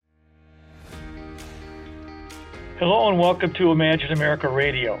Hello and welcome to Imagine America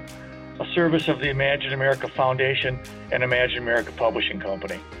Radio, a service of the Imagine America Foundation and Imagine America Publishing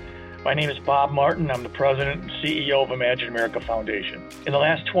Company. My name is Bob Martin. I'm the president and CEO of Imagine America Foundation. In the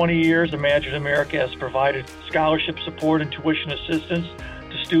last 20 years, Imagine America has provided scholarship support and tuition assistance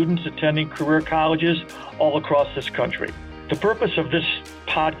to students attending career colleges all across this country. The purpose of this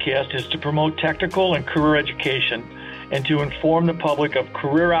podcast is to promote technical and career education and to inform the public of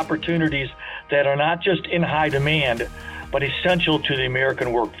career opportunities that are not just in high demand, but essential to the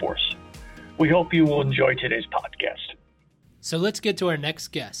American workforce. We hope you will enjoy today's podcast. So let's get to our next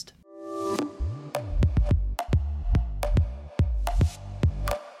guest.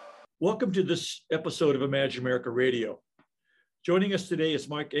 Welcome to this episode of Imagine America Radio. Joining us today is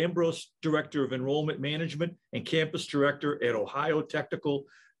Mike Ambrose, Director of Enrollment Management and Campus Director at Ohio Technical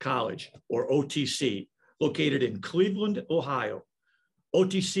College, or OTC, located in Cleveland, Ohio.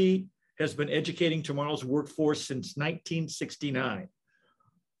 OTC has been educating tomorrow's workforce since 1969.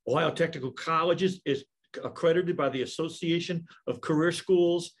 Ohio Technical Colleges is accredited by the Association of Career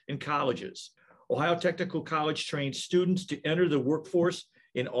Schools and Colleges. Ohio Technical College trains students to enter the workforce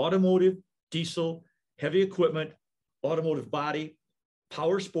in automotive, diesel, heavy equipment, automotive body,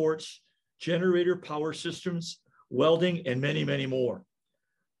 power sports, generator power systems, welding, and many, many more.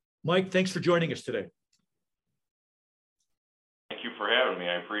 Mike, thanks for joining us today. Thank you for having me.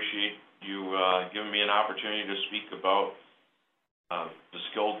 I appreciate you giving me an opportunity to speak about the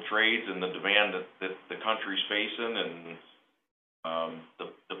skilled trades and the demand that the country's facing, and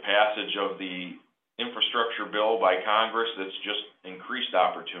the passage of the infrastructure bill by Congress that's just increased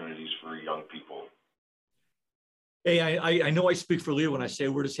opportunities for young people. Hey, I know I speak for Leo when I say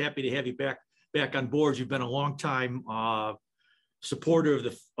we're just happy to have you back on board. You've been a long time supporter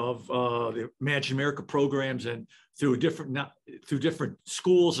of the Imagine America programs and through different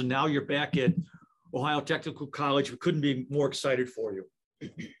schools, and now you're back at Ohio Technical College. We couldn't be more excited for you.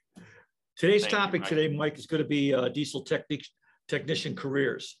 Today's topic today, Mike, is going to be diesel technician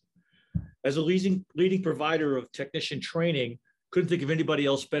careers. As a leading provider of technician training, couldn't think of anybody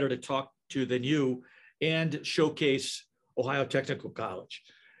else better to talk to than you and showcase Ohio Technical College.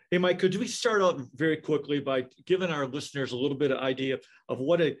 Hey, Mike, could we start out very quickly by giving our listeners a little bit of idea of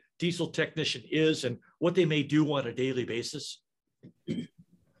what a diesel technician is and what they may do on a daily basis?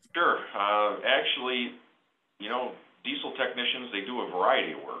 Sure. Actually, diesel technicians, they do a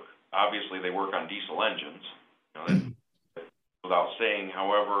variety of work. Obviously, they work on diesel engines, without saying.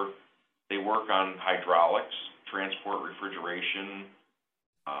 However, they work on hydraulics, transport refrigeration,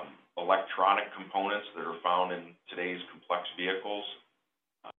 electronic components that are found in today's complex vehicles,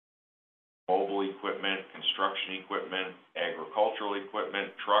 mobile equipment, construction equipment, agricultural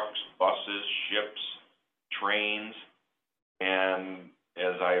equipment, trucks, buses, ships, trains, and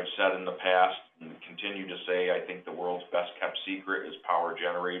as I have said in the past and continue to say, I think the world's best kept secret is power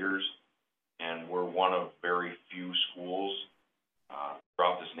generators, and we're one of very few schools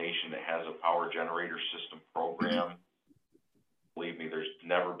throughout this nation that has a power generator system program. Believe me, there's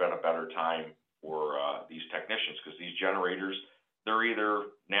never been a better time for these technicians, because these generators, they're either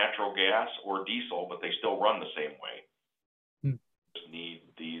natural gas or diesel, but they still run the same way. Just need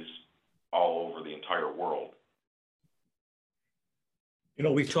these all over the entire world.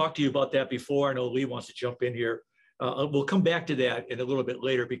 We've talked to you about that before. I know Lee wants to jump in here. We'll come back to that in a little bit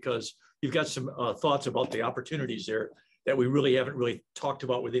later, because you've got some thoughts about the opportunities there that we really haven't talked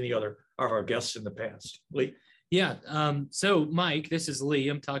about with any other of our guests in the past. Lee? Yeah. So, Mike, this is Lee.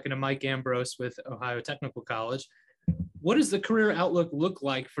 I'm talking to Mike Ambrose with Ohio Technical College. What does the career outlook look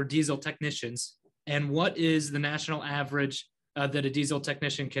like for diesel technicians, and what is the national average that a diesel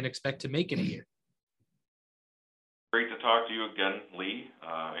technician can expect to make in a year? Great to talk to you again, Lee.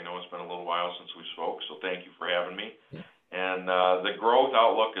 I know it's been a little while since we spoke, so thank you for having me. Yeah. And the growth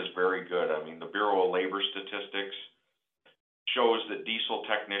outlook is very good. I mean, the Bureau of Labor Statistics shows that diesel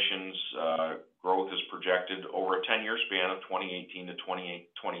technicians' growth is projected over a 10-year span of 2018 to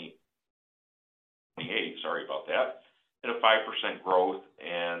 2028, at a 5% growth,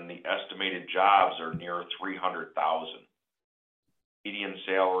 and the estimated jobs are near 300,000. Median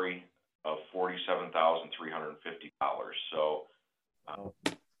salary of $47,350. So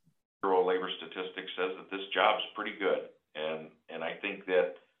Bureau of Labor Statistics says that this job's pretty good. And I think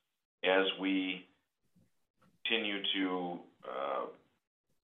that as we continue to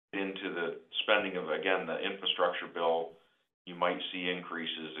into the spending of, again, the infrastructure bill, you might see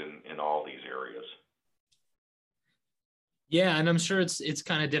increases in all these areas. Yeah, and I'm sure it's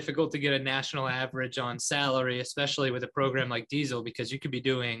kind of difficult to get a national average on salary, especially with a program like diesel, because you could be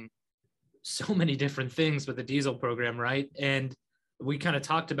doing so many different things with the diesel program, right? And we kind of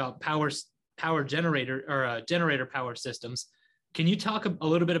talked about power power generator or generator power systems. Can you talk a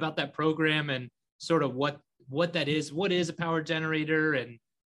little bit about that program and sort of what that is? What is a power generator, and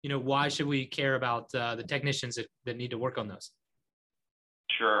why should we care about the technicians that need to work on those?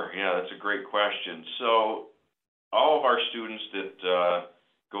 Sure. Yeah, that's a great question. So all of our students that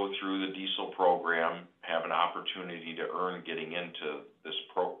go through the diesel program have an opportunity to earn getting into this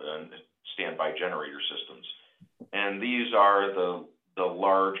standby generator systems. And these are the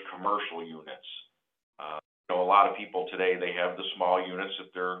large commercial units. A lot of people today, they have the small units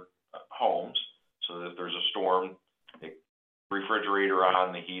at their homes, so that there's a storm, the refrigerator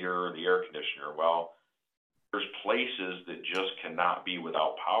on, the heater, or the air conditioner. Well, there's places that just cannot be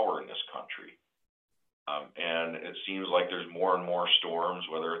without power in this country. And it seems like there's more and more storms,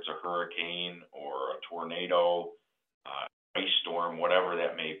 whether it's a hurricane or a tornado, ice storm, whatever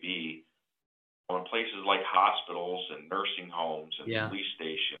that may be. In places like hospitals and nursing homes and police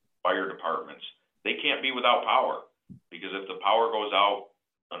stations, fire departments, they can't be without power, because if the power goes out,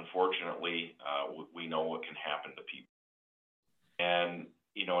 unfortunately, we know what can happen to people. And,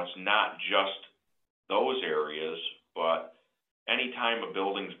 it's not just those areas, but anytime a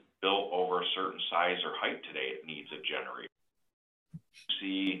building's built over a certain size or height today, it needs a generator. You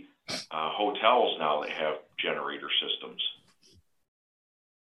see hotels now that have generator systems,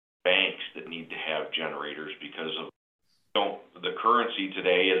 banks that need to have generators because of the currency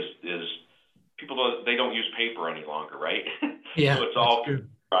today is people they don't use paper any longer, right? Yeah, so it's all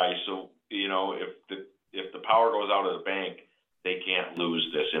computerized. So if the power goes out of the bank, they can't lose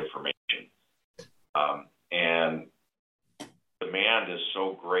this information. And demand is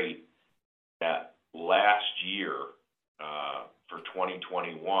so great that last year, for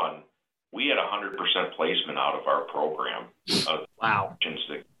 2021, we had 100% placement out of our program. Wow.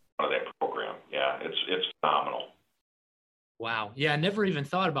 Out of that program. Yeah, it's phenomenal. Wow. Yeah, I never even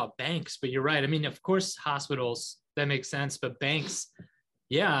thought about banks, but you're right. I mean, of course, hospitals, that makes sense, but banks,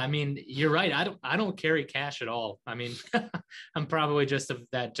 yeah, I mean, you're right. I don't carry cash at all. I mean, I'm probably just of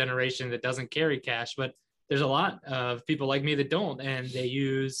that generation that doesn't carry cash, but there's a lot of people like me that don't, and they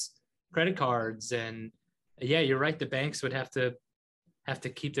use credit cards. And yeah, you're right. The banks would have to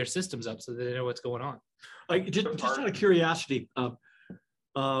keep their systems up so that they know what's going on. Just out of curiosity,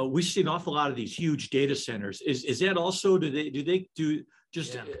 we see an awful lot of these huge data centers. Is that also, do they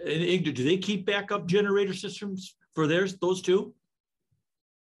keep backup generator systems for those two?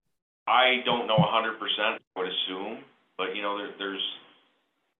 I don't know 100%, I would assume, but there's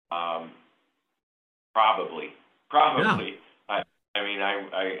probably. Yeah. I mean,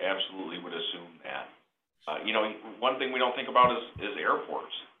 I absolutely would assume that. One thing we don't think about is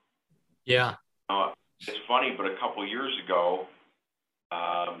airports. Yeah. It's funny, but a couple years ago,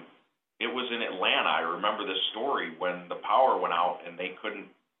 it was in Atlanta. I remember this story when the power went out and they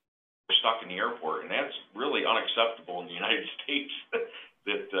were stuck in the airport, and that's really unacceptable in the United States.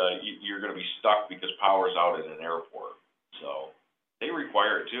 That you're going to be stuck because power's out at an airport. So they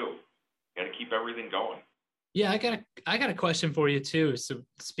require it too. You got to keep everything going. Yeah, I got a question for you too. So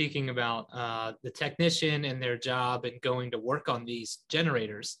speaking about the technician and their job and going to work on these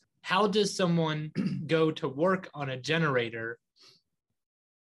generators, how does someone go to work on a generator?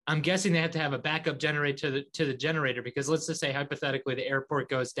 I'm guessing they have to have a backup generator to the generator, because let's just say hypothetically the airport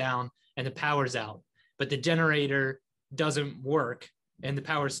goes down and the power's out, but the generator doesn't work and the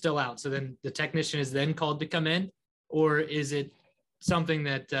power's still out. So then the technician is then called to come in, or is it something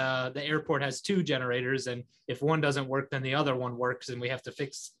that the airport has two generators, and if one doesn't work, then the other one works and we have to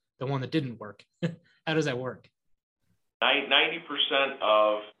fix the one that didn't work? How does that work? 90%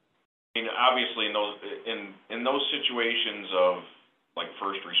 of, obviously in those situations of like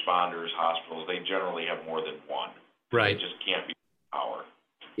first responders, hospitals, they generally have more than one. Right. They just can't be power.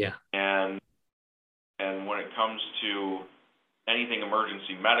 Yeah. And when it comes to anything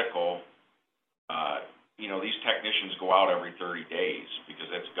emergency medical, these technicians go out every 30 days because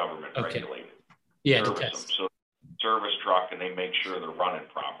that's government regulated. Yeah. So service truck, and they make sure they're running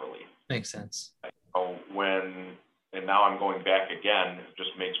properly. Makes sense. And now I'm going back again, it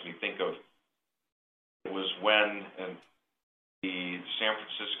just makes me think of, it was when the San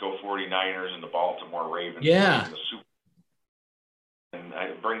Francisco 49ers and the Baltimore Ravens played in the Super Bowl. And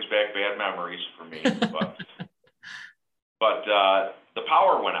it brings back bad memories for me. But the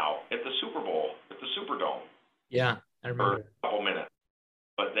power went out at the Super Bowl, at the Superdome. Yeah, I remember. For a couple minutes.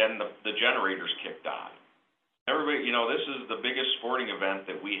 But then the generators kicked on. Everybody, this is the biggest sporting event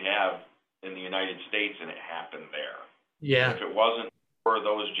that we have in the United States, and it happened there. Yeah. If it wasn't for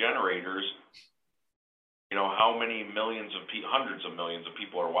those generators, how many hundreds of millions of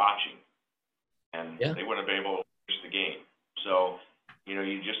people are watching, and they wouldn't have been able to finish the game. So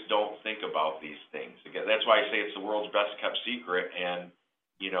You just don't think about these things. Again, that's why I say it's the world's best kept secret. And,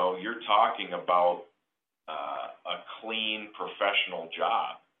 you're talking about a clean professional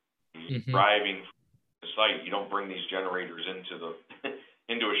job. You're driving the site. You don't bring these generators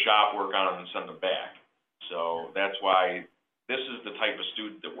into a shop, work on them, and send them back. So that's why this is the type of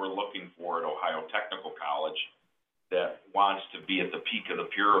student that we're looking for at Ohio Technical College, that wants to be at the peak of the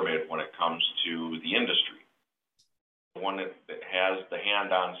pyramid when it comes to the industry. The one that has the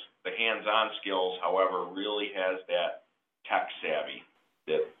hands-on skills, however, really has that tech savvy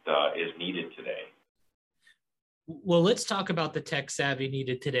that is needed today. Well, let's talk about the tech savvy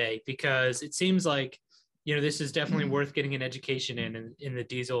needed today, because it seems like, this is definitely worth getting an education in the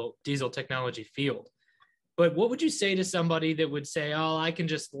diesel technology field. But what would you say to somebody that would say, oh, I can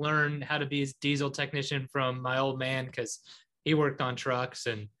just learn how to be a diesel technician from my old man because he worked on trucks?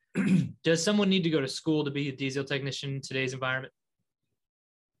 And does someone need to go to school to be a diesel technician in today's environment?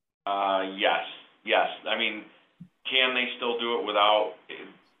 Yes. I mean, can they still do it without?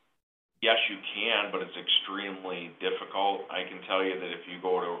 Yes, you can, but it's extremely difficult. I can tell you that if you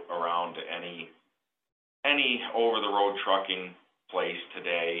go around to any over-the-road trucking place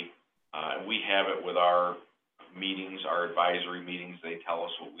today, we have it with our meetings, our advisory meetings. They tell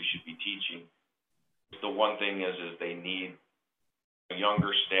us what we should be teaching. The one thing is they need a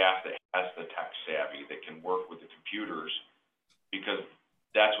younger staff that has the tech savvy, that can work with the computers, because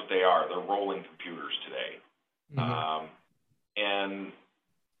that's what they are. They're rolling computers today. And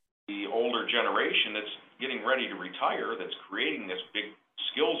the older generation that's getting ready to retire, that's creating this big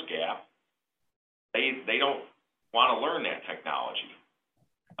skills gap, they don't want to learn that technology.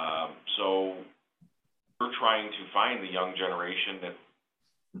 So we're trying to find the young generation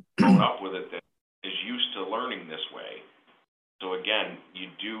that's grown up with it, that is used to learning this way. So again, you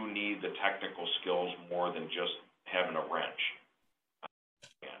do need the technical skills more than just having a wrench.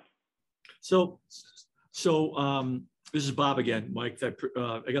 So this is Bob again, Mike.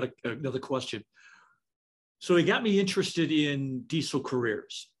 I got another question. So it got me interested in diesel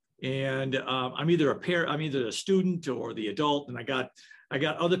careers, and I'm either a student or the adult, and I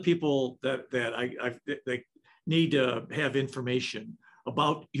got other people that I need to have information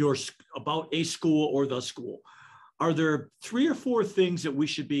about a school or the school. Are there 3 or 4 things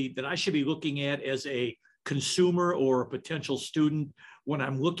that I should be looking at as a consumer or a potential student when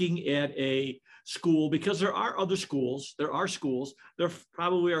I'm looking at a school? Because there are schools. There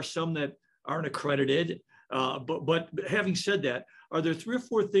probably are some that aren't accredited. But having said that, are there 3 or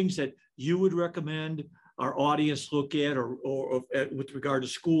 4 things that you would recommend our audience look at, or with regard to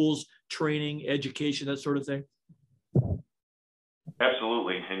schools, training, education, that sort of thing?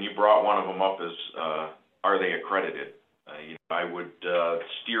 Absolutely. And you brought one of them up as, are they accredited? I would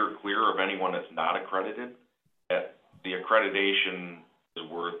steer clear of anyone that's not accredited. The accreditation is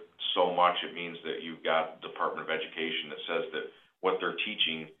worth so much. It means that you've got Department of Education that says that what they're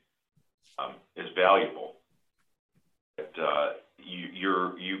teaching is valuable. That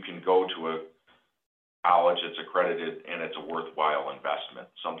you can go to a college that's accredited and it's a worthwhile investment.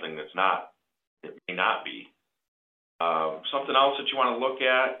 Something that's not, it may not be. Something else that you want to look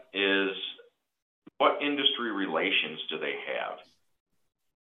at is, what industry relations do they have?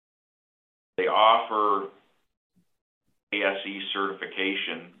 They offer ASE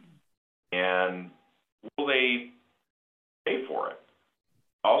certification, and will they pay for it?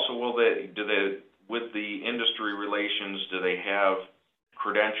 Also, with the industry relations, do they have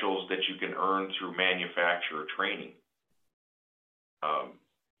credentials that you can earn through manufacturer training?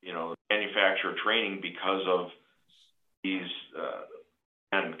 Manufacturer training, because of these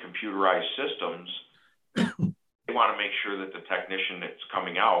and computerized systems, they want to make sure that the technician that's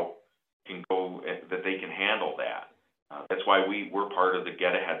coming out that they can handle that. That's why we're part of the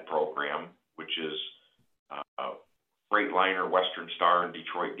Get Ahead program, which is Freightliner, Western Star, and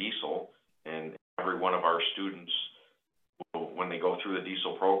Detroit Diesel. And every one of our students, when they go through the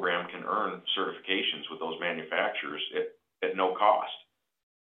diesel program, can earn certifications with those manufacturers at no cost.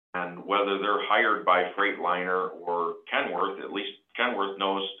 And whether they're hired by Freightliner or Kenworth, at least Kenworth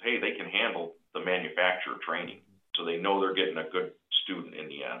knows, hey, they can handle the manufacturer training. So they know they're getting a good student in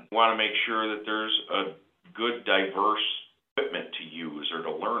the end. We want to make sure that there's a good, diverse equipment to use or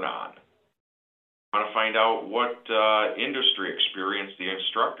to learn on. We want to find out what industry experience the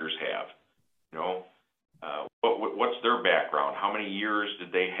instructors have. What's their background? How many years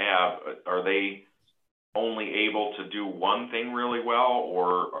did they have? Are they only able to do one thing really well,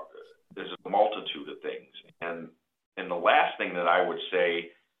 or is it a multitude of things? And the last thing that I would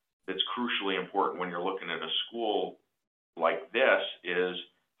say that's crucially important when you're looking at a school like this is,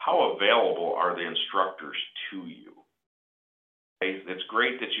 how available are the instructors to you? It's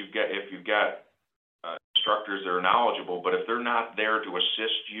great that if you've got instructors that are knowledgeable, but if they're not there to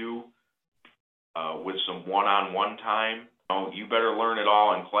assist you with some one-on-one time, you better learn it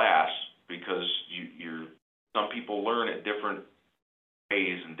all in class, because some people learn at different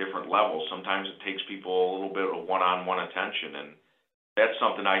ways and different levels. Sometimes it takes people a little bit of one-on-one attention, and that's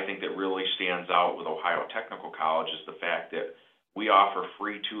something I think that really stands out with Ohio Technical College, is the fact that we offer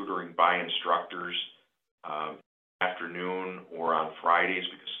free tutoring by instructors afternoon or on Fridays,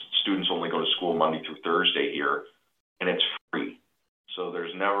 because students only go to school Monday through Thursday here, and it's free. So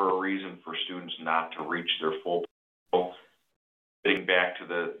there's never a reason for students not to reach their full potential. Getting back to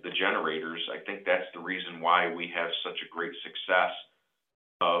the generators, I think that's the reason why we have such a great success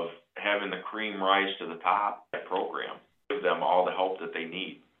of having the cream rise to the top of that program, give them all the help that they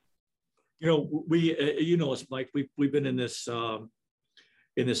need. You know us, Mike, we've been in this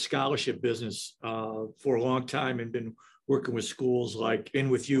scholarship business for a long time, and been working with schools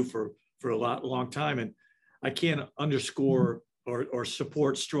and with you for a long time. And I can't underscore or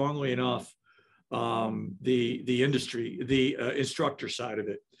support strongly enough the industry, the instructor side of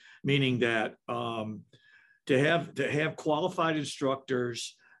it, meaning that to have qualified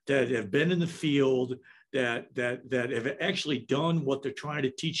instructors that have been in the field, that have actually done what they're trying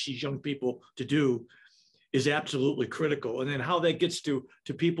to teach these young people to do, is absolutely critical. And then how that gets to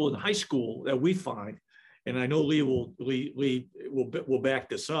people in high school that we find, and I know Lee will back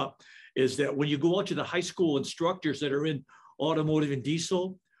this up, is that when you go out to the high school instructors that are in automotive and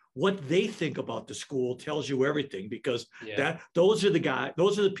diesel, what they think about the school tells you everything, because those are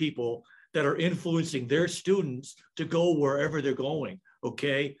the people that are influencing their students to go wherever they're going.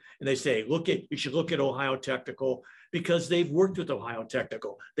 Okay. And they say, you should look at Ohio Technical, because they've worked with Ohio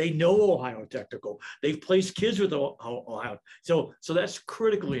Technical. They know Ohio Technical. They've placed kids with Ohio. So that's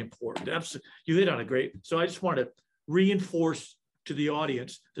critically important. You hit on a great. So I just want to reinforce to the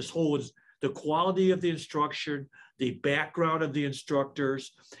audience, the quality of the instruction, the background of the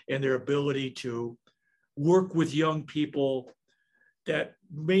instructors, and their ability to work with young people that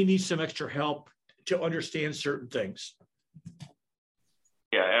may need some extra help to understand certain things.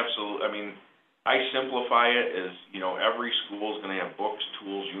 Yeah, absolutely. I mean, I simplify it as, every school is going to have books,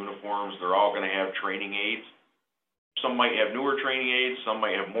 tools, uniforms. They're all going to have training aids. Some might have newer training aids. Some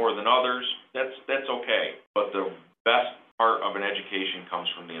might have more than others. That's okay. But the best part of an education comes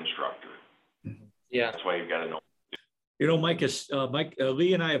from the instructor. Yeah. That's why you've got to know. Mike,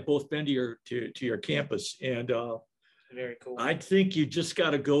 Lee and I have both been to your campus, and very cool. I think you just got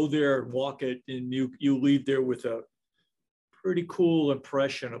to go there and walk it, and you leave there with a pretty cool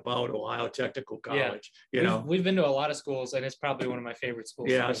impression about Ohio Technical College. We've been to a lot of schools, and it's probably one of my favorite schools.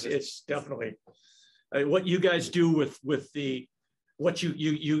 Yeah, it's definitely what you guys do with what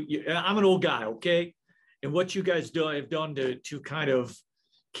you. I'm an old guy, okay, and what you guys have done to kind of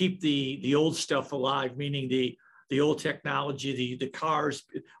keep the old stuff alive, meaning the old technology, the cars,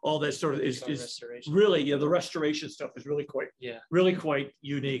 all that sort of is really, the restoration stuff is really quite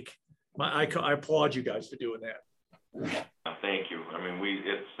unique. I applaud you guys for doing that. Thank you. I mean,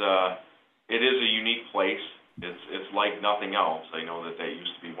 it is a unique place. It's like nothing else. I know that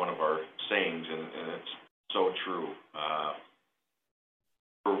used to be one of our sayings, and it's so true.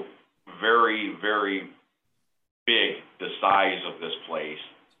 We're very, very big, the size of this place.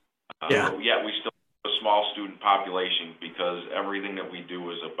 Yet we still have a small student population, because everything that we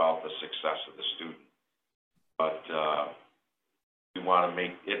do is about the success of the student. But we want to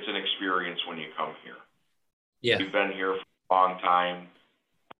make it's an experience when you come here. Yeah, we've been here for a long time.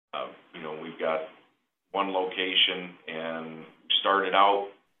 We've got one location, and we started out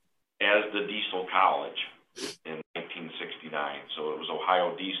as the Diesel College in 1969. So it was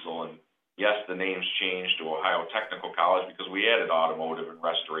Ohio Diesel, and yes, the name's changed to Ohio Technical College because we added automotive and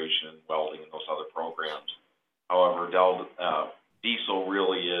restoration and welding and those other programs. However, Diesel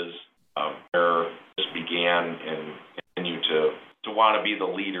really is where this began, and continue to want to be the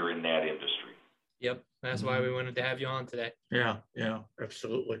leader in that industry. Yep, that's why we wanted to have you on today. Yeah,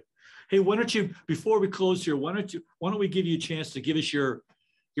 absolutely. Hey, why don't you, before we close here, why don't we give you a chance to give us your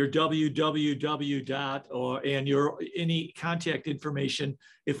www. and your any contact information.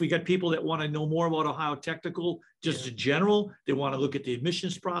 If we got people that want to know more about Ohio Technical, just in general, they want to look at the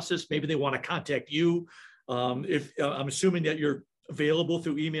admissions process, maybe they want to contact you. If I'm assuming that you're available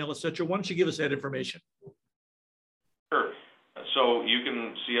through email, etc. Why don't you give us that information? Sure. So you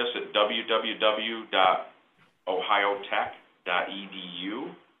can see us at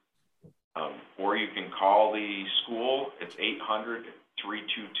www.ohiotech.edu, or you can call the school. It's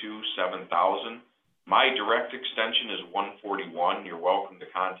 800-322-7000. My direct extension is 141. You're welcome to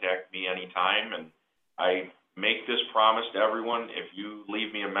contact me anytime, and I make this promise to everyone. If you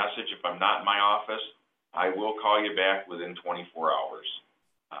leave me a message, if I'm not in my office, I will call you back within 24 hours.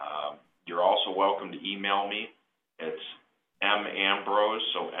 You're also welcome to email me. It's mambrose,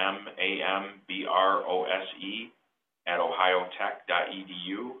 so MAMBROSE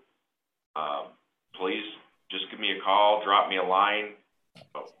 @ohiotech.edu. Please just give me a call, drop me a line.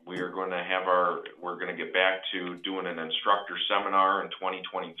 We're going to get back to doing an instructor seminar in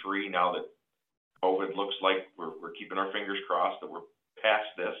 2023 now that COVID looks like we're keeping our fingers crossed that we're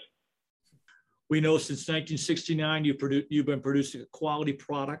past this. We know since 1969 you've been producing a quality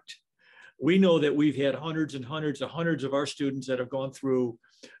product. We know that we've had hundreds and hundreds of our students that have gone through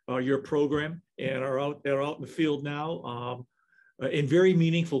your program and are out in the field now in very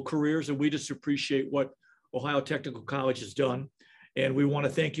meaningful careers, and we just appreciate what Ohio Technical College has done. And we want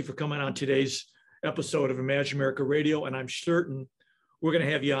to thank you for coming on today's episode of Imagine America Radio, and I'm certain we're going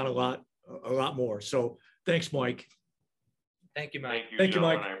to have you on a lot more. So thanks, Mike. Thank you, Mike. Thank you,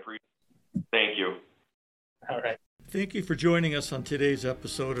 Mike. I appreciate it. Thank you. All right. Thank you for joining us on today's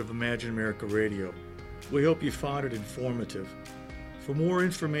episode of Imagine America Radio. We hope you found it informative. For more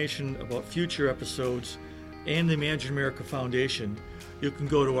information about future episodes and the Imagine America Foundation, you can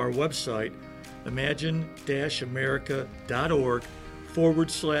go to our website,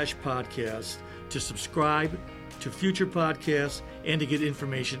 imagine-america.org/podcast, to subscribe to future podcasts and to get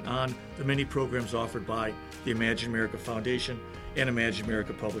information on the many programs offered by the Imagine America Foundation and Imagine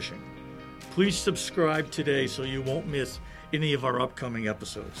America Publishing. Please subscribe today so you won't miss any of our upcoming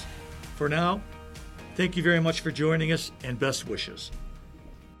episodes. For now, thank you very much for joining us, and best wishes.